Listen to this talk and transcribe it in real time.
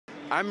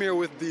I'm here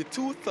with the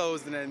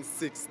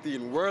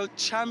 2016 world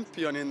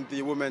champion in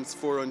the women's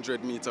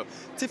 400 meter,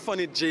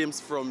 Tiffany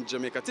James from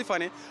Jamaica.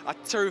 Tiffany, a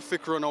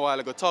terrific run a while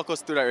ago. Talk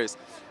us through that race.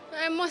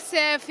 I must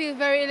say I feel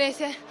very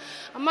elated.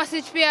 A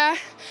massive PR.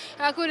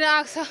 I couldn't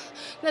ask for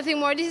nothing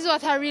more. This is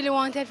what I really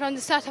wanted from the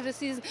start of the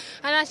season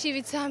and I achieved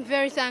it, so I'm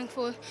very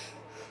thankful.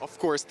 Of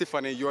course,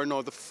 Tiffany, you are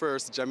now the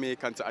first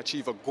Jamaican to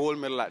achieve a gold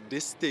medal at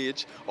this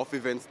stage of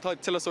events.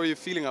 Tell us how you're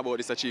feeling about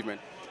this achievement.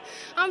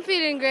 I'm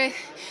feeling great.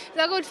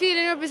 It's a good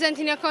feeling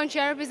representing your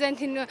country and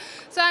representing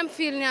so I'm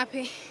feeling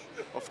happy.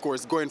 Of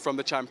course, going from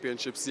the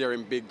championships here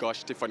in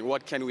Bydgoszcz, Tiffany,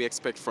 what can we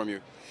expect from you?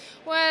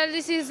 Well,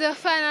 this is the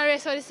final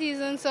race of the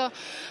season, so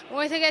I'm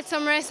going to get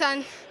some rest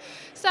and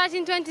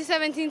starting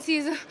 2017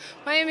 season,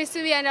 my aim is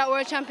to be on that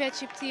World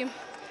Championship team.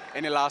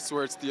 Any last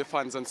words to your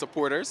fans and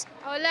supporters?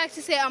 I would like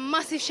to say a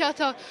massive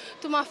shout out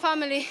to my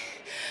family,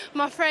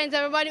 my friends,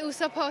 everybody who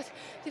support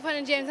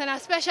Tiffany James, and a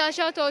special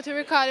shout out to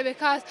Ricardo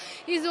because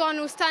he's the one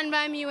who stand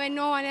by me when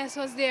no one else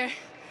was there.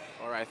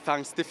 All right,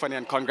 thanks Tiffany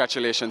and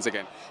congratulations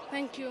again.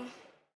 Thank you.